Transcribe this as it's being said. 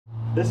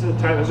this is a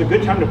time. This is a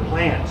good time to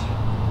plant.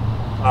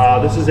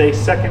 This is a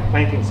second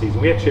planting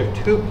season. We actually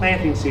have 2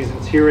 planting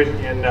seasons here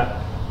in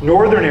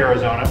northern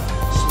Arizona.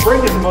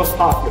 Spring is the most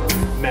popular,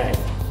 May.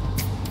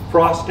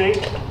 Frost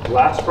date,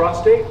 last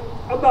frost date,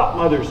 about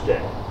Mother's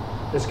Day.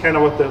 That's kind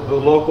of what the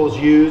locals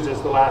use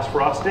as the last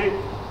frost date.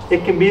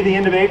 It can be the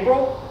end of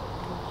April.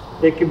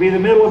 It could be the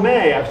middle of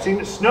May. I've seen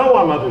it snow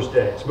on Mother's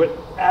Day. But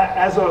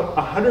as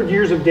 100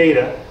 years of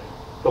data,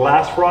 the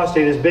last frost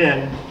date has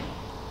been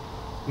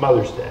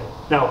Mother's Day.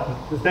 Now,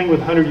 the thing with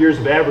 100 years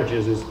of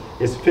averages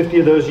is 50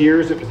 of those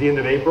years, it was the end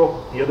of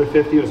April. The other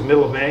 50 was the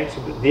middle of May.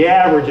 So the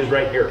average is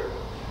right here.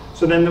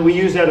 So then we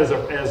use that as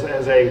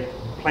a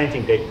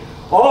planting date.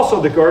 Also,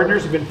 the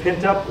gardeners have been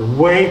pent up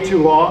way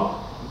too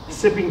long,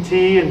 sipping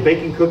tea and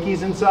baking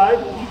cookies inside,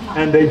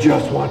 and they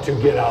just want to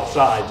get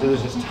outside. So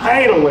there's this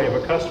tidal wave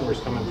of customers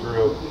coming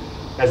through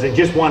as they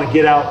just want to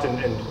get out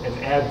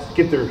and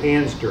get their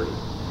hands dirty.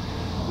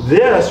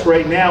 This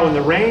right now, when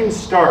the rains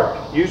start,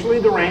 usually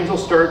the rains will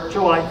start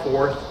July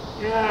 4th.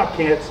 Yeah,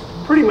 okay, it's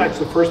pretty much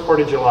the first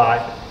part of July.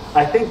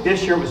 I think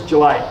this year it was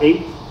July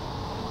 8th.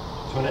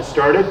 That's when it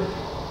started,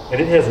 and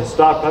it hasn't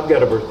stopped. I've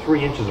got over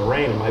 3 inches of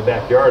rain in my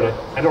backyard.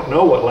 I don't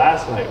know what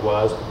last night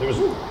was, but there was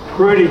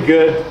pretty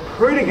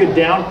good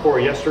downpour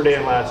yesterday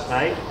and last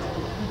night.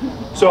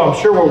 So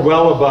I'm sure we're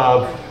well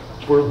above,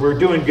 we're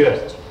doing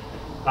good.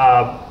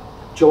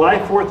 July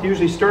 4th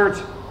usually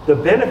starts. The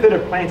benefit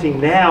of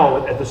planting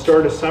now at the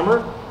start of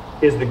summer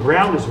is the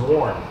ground is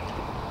warm.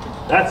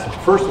 That's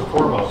first and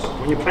foremost.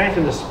 When you plant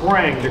in the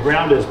spring, the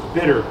ground is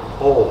bitter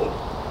cold,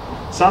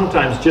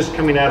 sometimes just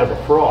coming out of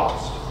a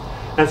frost.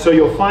 And so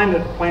you'll find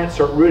that the plants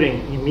start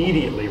rooting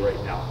immediately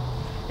right now,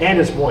 and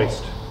it's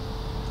moist.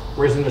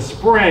 Whereas in the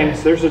spring,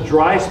 so there's a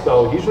dry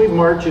spell. Usually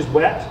March is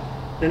wet,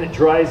 then it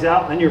dries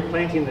out, and then you're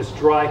planting this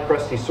dry,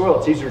 crusty soil.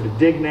 It's easier to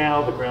dig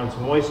now, the ground's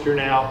moister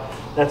now.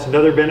 That's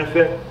another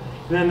benefit.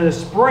 And then in the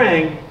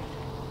spring,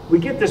 we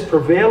get this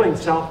prevailing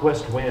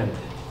southwest wind.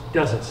 It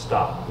doesn't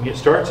stop. It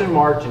starts in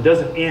March and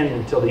doesn't end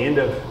until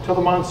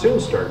the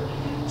monsoons start.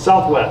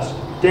 Southwest,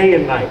 day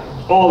and night,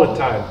 all the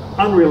time,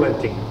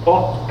 unrelenting,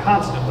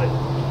 constantly.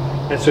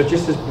 And so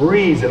just this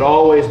breeze, it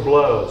always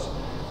blows.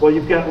 Well,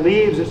 you've got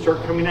leaves that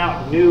start coming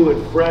out new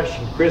and fresh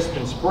and crisp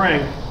in spring.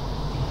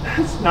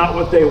 That's not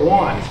what they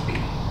want.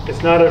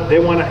 It's not they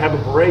want to have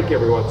a break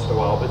every once in a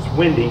while, but it's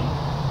windy.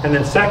 And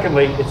then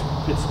secondly,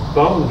 it's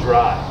bone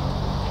dry.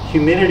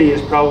 Humidity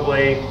is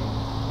probably,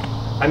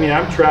 I mean,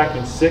 I'm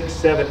tracking 6,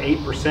 7,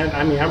 8%.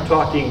 I mean, I'm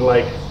talking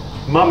like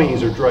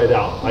mummies are dried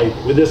out, like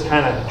with this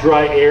kind of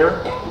dry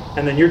air.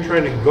 And then you're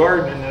trying to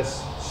garden in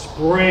this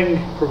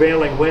spring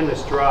prevailing wind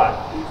that's dry.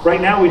 Right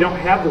now, we don't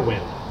have the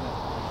wind.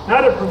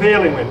 Not a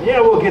prevailing wind.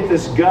 Yeah, we'll get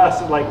this gust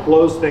that like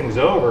blows things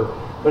over,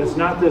 but it's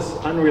not this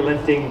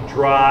unrelenting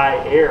dry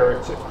air.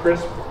 It's a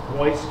crisp,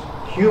 moist,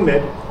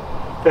 humid.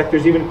 In fact,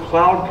 there's even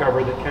cloud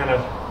cover that kind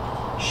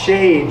of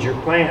shades your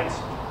plants.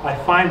 I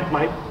find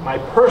my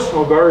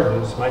personal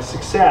gardens, my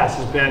success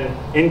has been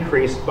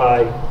increased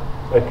by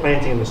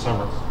planting in the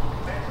summer.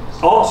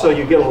 Also,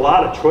 you get a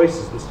lot of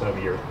choices this time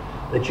of year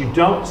that you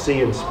don't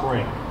see in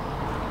spring.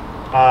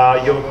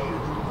 I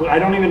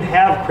don't even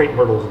have crepe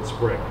myrtles in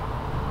spring.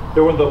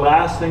 They're one of the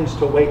last things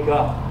to wake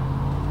up.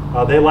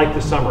 They like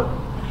the summer.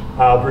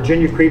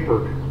 Virginia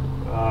creeper,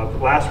 the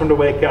last one to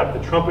wake up.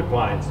 The trumpet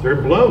vines, they're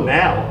in bloom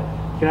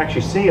now. You can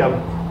actually see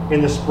them.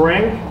 In the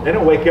spring, they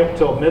don't wake up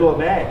until middle of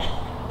May.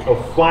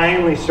 They'll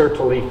finally start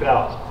to leaf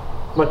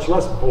out, much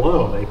less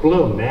bloom. They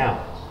bloom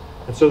now.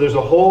 And so there's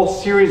a whole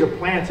series of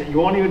plants that you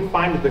won't even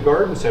find at the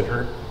garden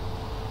center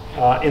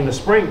in the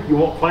spring. You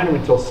won't find them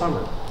until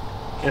summer.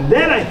 And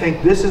then I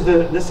think this is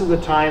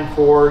the time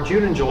for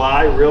June and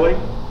July, really,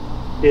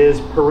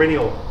 is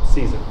perennial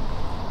season.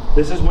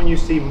 This is when you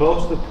see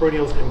most of the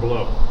perennials in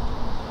bloom.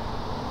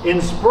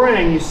 In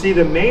spring, you see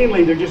them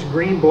mainly, they're just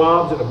green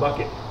blobs in a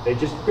bucket. They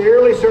just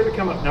barely start to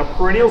come up. Now,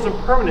 perennials and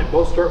permanent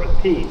both start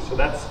with P, so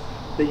that's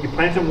that you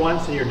plant them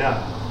once and you're done.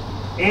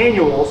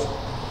 Annuals,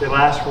 they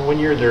last for 1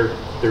 year,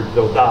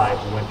 they'll die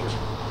in winter.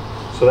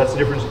 So that's the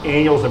difference in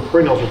annuals and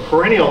perennials. With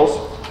perennials,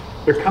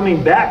 they're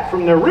coming back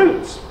from their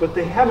roots, but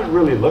they haven't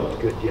really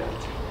looked good yet.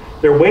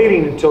 They're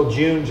waiting until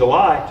June,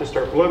 July to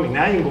start blooming.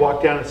 Now you can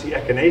walk down and see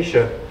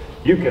echinacea.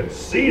 You can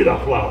see the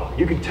flower.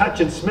 You can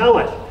touch and smell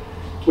it.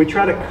 We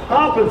try to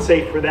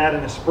compensate for that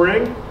in the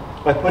spring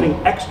by putting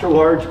extra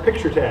large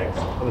picture tags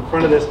on the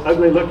front of this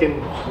ugly looking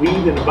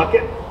weed in a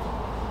bucket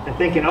and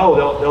thinking, oh,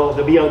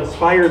 they'll be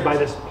inspired by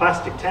this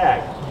plastic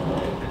tag.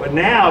 But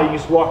now you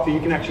just walk through, you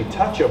can actually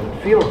touch them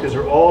and feel them because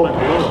they're all in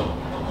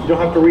bloom. You don't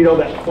have to read all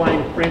that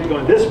fine print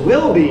going, this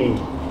will be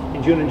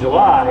in June and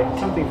July,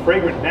 something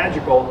fragrant,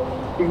 magical.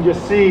 You can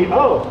just see,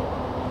 oh,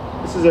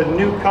 this is a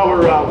new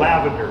color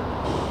lavender.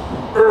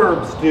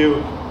 Herbs do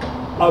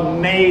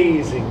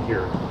amazing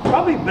here.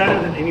 Probably better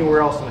than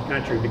anywhere else in the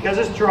country because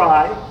it's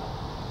dry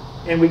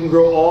and we can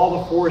grow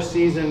all the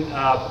 4-season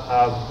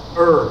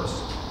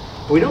herbs.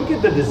 We don't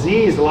get the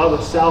disease a lot of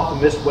the South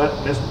and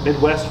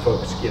Midwest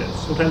folks get.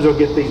 Sometimes they'll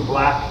get these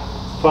black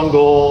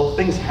fungal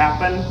things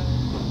happen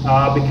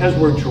because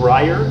we're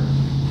drier.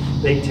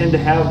 They tend to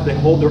they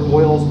hold their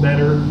oils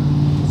better.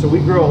 So we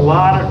grow a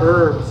lot of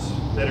herbs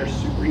that are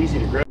super easy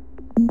to grow.